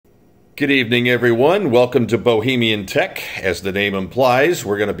Good evening, everyone. Welcome to Bohemian Tech. As the name implies,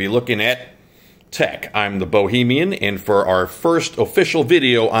 we're going to be looking at tech. I'm the Bohemian, and for our first official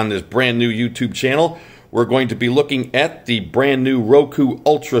video on this brand new YouTube channel, we're going to be looking at the brand new Roku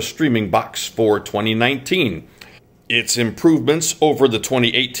Ultra streaming box for 2019. Its improvements over the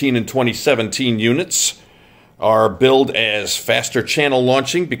 2018 and 2017 units are billed as faster channel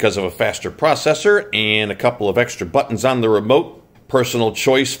launching because of a faster processor and a couple of extra buttons on the remote, personal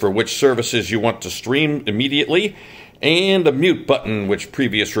choice for which services you want to stream immediately, and a mute button which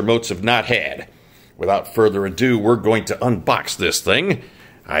previous remotes have not had. Without further ado, we're going to unbox this thing.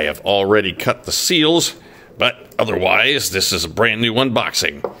 I have already cut the seals, but otherwise this is a brand new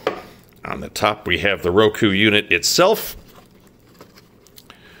unboxing. On the top we have the Roku unit itself.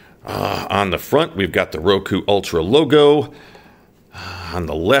 On the front we've got the Roku Ultra logo. On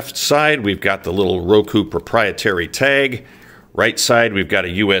the left side we've got the little Roku proprietary tag. Right side, we've got a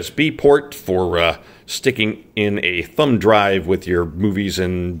USB port for sticking in a thumb drive with your movies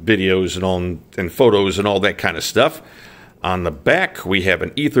and videos and photos and all that kind of stuff. On the back, we have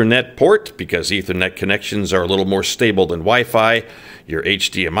an Ethernet port because Ethernet connections are a little more stable than Wi-Fi. Your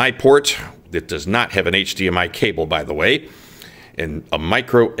HDMI port that does not have an HDMI cable, by the way, and a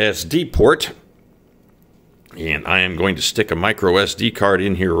micro SD port. And I am going to stick a micro SD card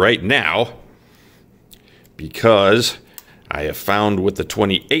in here right now because I have found with the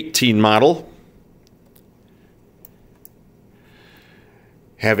 2018 model,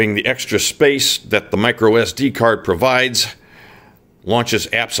 having the extra space that the micro SD card provides launches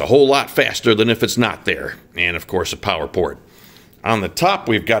apps a whole lot faster than if it's not there. And of course a power port. On the top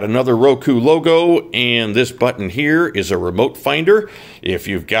we've got another Roku logo, and this button here is a remote finder. If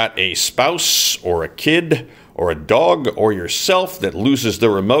you've got a spouse or a kid or a dog or yourself that loses the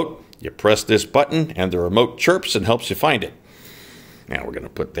remote, you press this button and the remote chirps and helps you find it. Now we're going to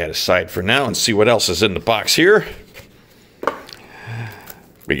put that aside for now and see what else is in the box here.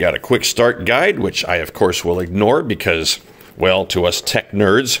 We got a quick start guide, which I of course will ignore because, well, to us tech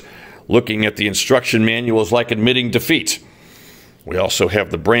nerds, looking at the instruction manual is like admitting defeat. We also have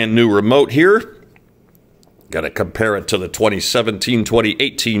the brand new remote here. Got to compare it to the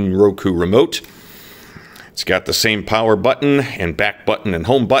 2017-2018 Roku remote. It's got the same power button and back button and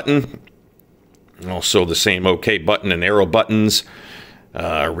home button. Also the same OK button and arrow buttons.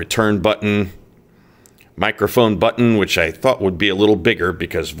 Return button, microphone button, which I thought would be a little bigger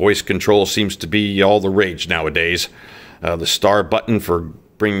because voice control seems to be all the rage nowadays. The star button for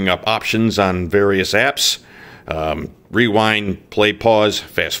bringing up options on various apps. Rewind, play, pause,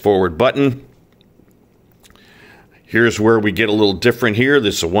 fast forward button. Here's where we get a little different here.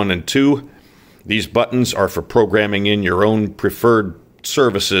 This is a 1 and 2. These buttons are for programming in your own preferred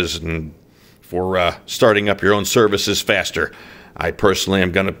services and for starting up your own services faster. I personally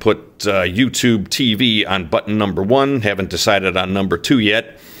am going to put YouTube TV on button number 1. Haven't decided on number 2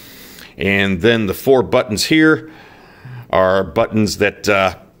 yet. And then the 4 buttons here are buttons that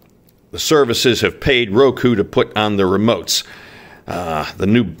the services have paid Roku to put on the remotes.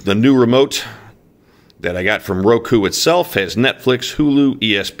 The new remote that I got from Roku itself has Netflix, Hulu,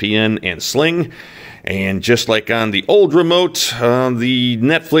 ESPN, and Sling. And just like on the old remote, the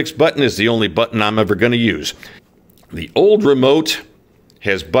Netflix button is the only button I'm ever going to use. The old remote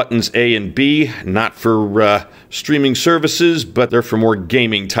has buttons A and B, not for streaming services, but they're for more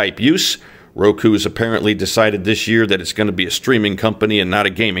gaming type use. Roku has apparently decided this year that it's going to be a streaming company and not a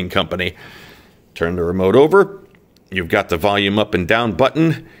gaming company. Turn the remote over. You've got the volume up and down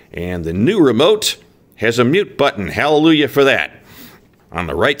button, and the new remote has a mute button. Hallelujah for that. On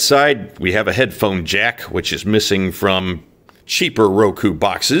the right side, we have a headphone jack, which is missing from cheaper Roku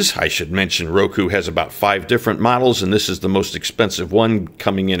boxes. I should mention Roku has about 5 different models, and this is the most expensive one,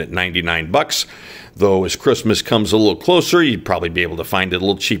 coming in at 99 bucks. Though as Christmas comes a little closer, you'd probably be able to find it a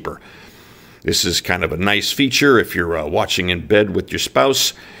little cheaper. This is kind of a nice feature if you're watching in bed with your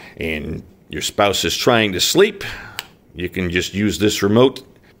spouse and your spouse is trying to sleep. You can just use this remote,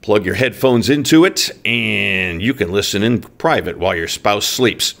 plug your headphones into it, and you can listen in private while your spouse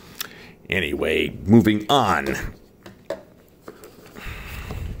sleeps. Anyway, moving on.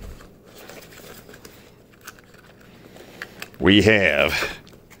 We have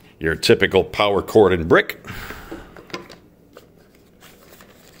your typical power cord and brick.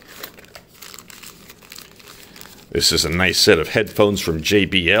 This is a nice set of headphones from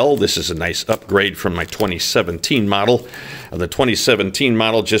JBL. This is a nice upgrade from my 2017 model. The 2017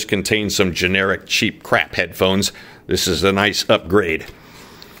 model just contains some generic cheap crap headphones. This is a nice upgrade.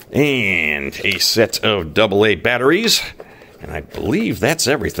 And a set of AA batteries. And I believe that's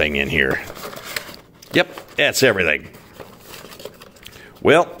everything in here. Yep, that's everything.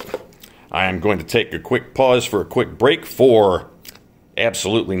 Well, I am going to take a quick pause for a quick break for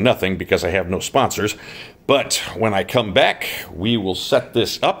absolutely nothing because I have no sponsors. But when I come back, we will set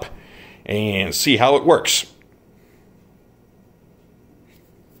this up and see how it works.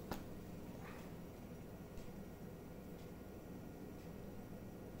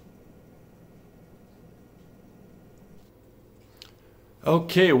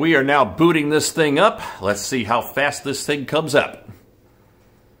 Okay, we are now booting this thing up. Let's see how fast this thing comes up.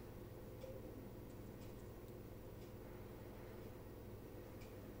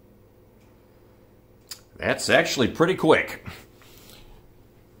 That's actually pretty quick.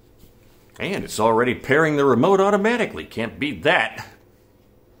 And it's already pairing the remote automatically. Can't beat that.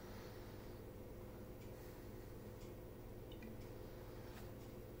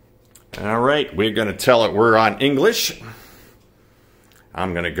 All right, we're going to tell it we're on English.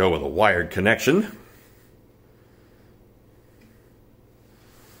 I'm going to go with a wired connection.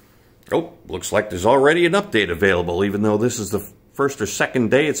 Oh, looks like there's already an update available, even though this is the first or second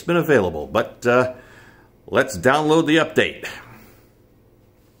day it's been available. But let's download the update.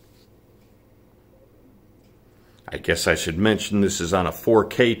 I guess I should mention this is on a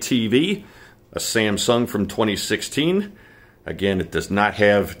 4K TV, a Samsung from 2016. Again, it does not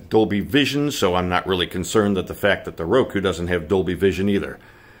have Dolby Vision, so I'm not really concerned that the fact that the Roku doesn't have Dolby Vision either.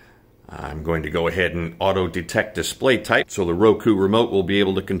 I'm going to go ahead and auto-detect display type, so the Roku remote will be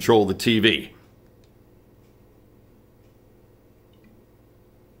able to control the TV.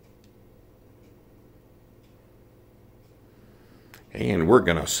 And we're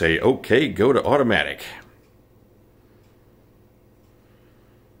going to say, okay, go to automatic.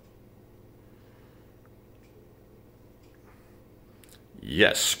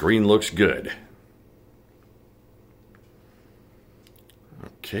 Yes, screen looks good.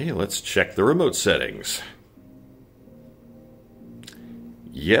 Okay, let's check the remote settings.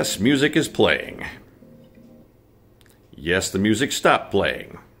 Yes, music is playing. Yes, the music stopped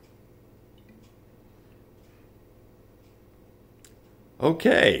playing.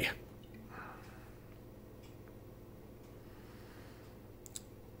 Okay.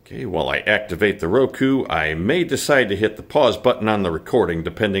 Okay, while I activate the Roku, I may decide to hit the pause button on the recording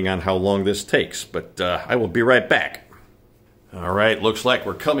depending on how long this takes, but I will be right back. Alright, looks like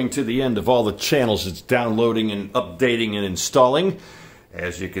we're coming to the end of all the channels it's downloading and updating and installing.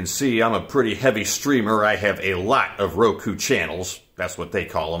 As you can see, I'm a pretty heavy streamer. I have a lot of Roku channels. That's what they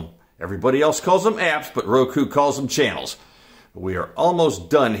call them. Everybody else calls them apps, but Roku calls them channels. We are almost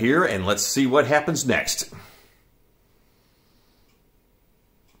done here, and let's see what happens next.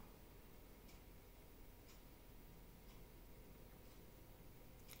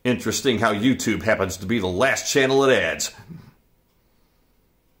 Interesting how YouTube happens to be the last channel it adds.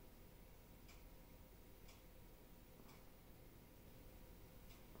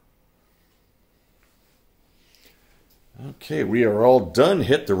 Okay, we are all done.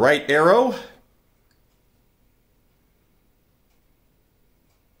 Hit the right arrow.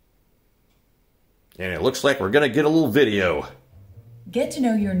 And it looks like we're going to get a little video. Get to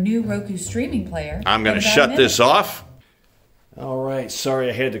know your new Roku streaming player. I'm going to shut this off. All right, sorry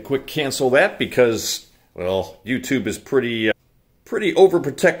I had to quick cancel that because, well, YouTube is pretty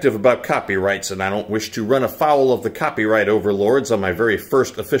overprotective about copyrights, and I don't wish to run afoul of the copyright overlords on my very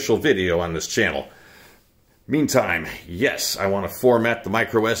first official video on this channel. Meantime, yes, I want to format the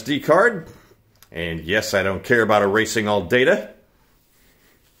micro SD card, and yes, I don't care about erasing all data.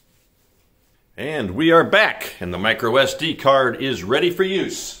 And we are back, and the micro SD card is ready for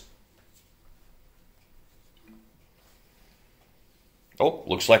use. Oh,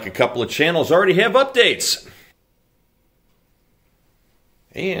 looks like a couple of channels already have updates.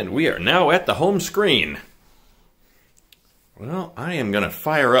 And we are now at the home screen. Well, I am going to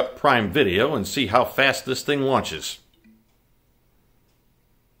fire up Prime Video and see how fast this thing launches.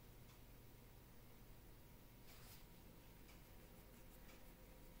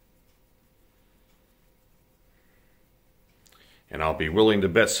 And I'll be willing to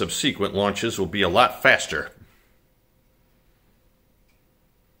bet subsequent launches will be a lot faster.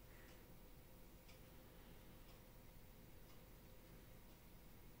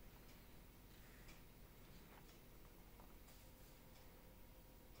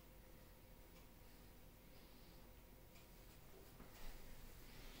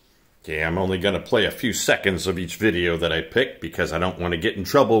 Okay, I'm only going to play a few seconds of each video that I pick because I don't want to get in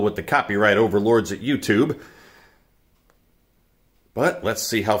trouble with the copyright overlords at YouTube. But let's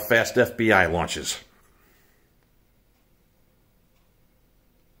see how fast FBI launches.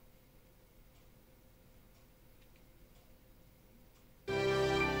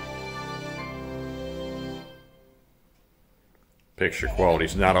 Picture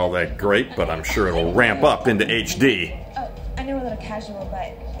quality's not all that great, but I'm sure it'll ramp up into HD. Oh, I know we're a little casual,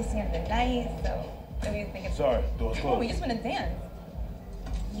 but it's gonna be nice, so what do you think? Sorry, door's closed. Oh, we just wanna dance.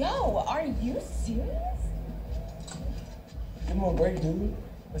 Yo, are you serious? Give him a break, dude.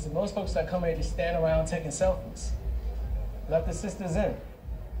 Listen, most folks that come here just stand around taking selfies. Let the sisters in.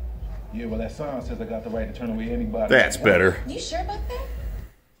 Yeah, well, that sign says I got the right to turn away anybody. That's better. You sure about that?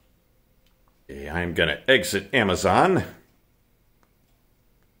 Okay, I'm gonna exit Amazon.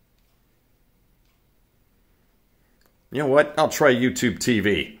 You know what? I'll try YouTube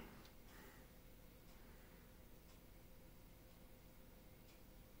TV.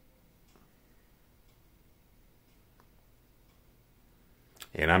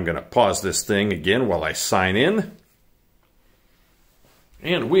 And I'm gonna pause this thing again while I sign in.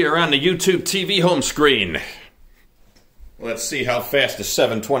 And we are on the YouTube TV home screen. Let's see how fast the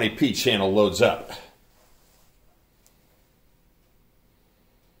 720p channel loads up.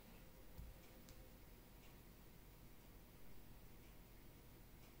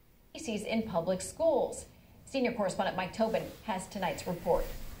 In public schools. Senior correspondent Mike Tobin has tonight's report.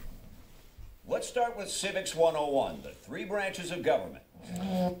 Let's start with Civics 101, the 3 branches of government.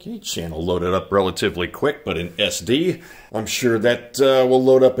 Okay, channel loaded up relatively quick, but in SD. I'm sure that will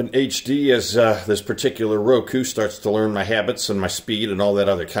load up in HD as this particular Roku starts to learn my habits and my speed and all that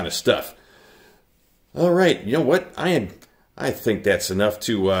other kind of stuff. All right, you know what? I think that's enough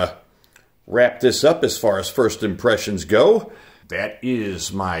to wrap this up as far as first impressions go. That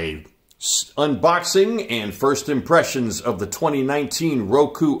is my unboxing and first impressions of the 2019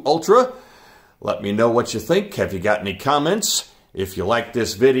 Roku Ultra. Let me know what you think. Have you got any comments? If you like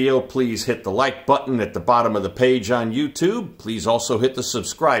this video, please hit the like button at the bottom of the page on YouTube. Please also hit the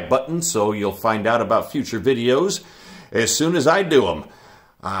subscribe button so you'll find out about future videos as soon as I do them.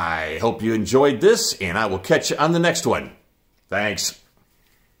 I hope you enjoyed this, and I will catch you on the next one. Thanks.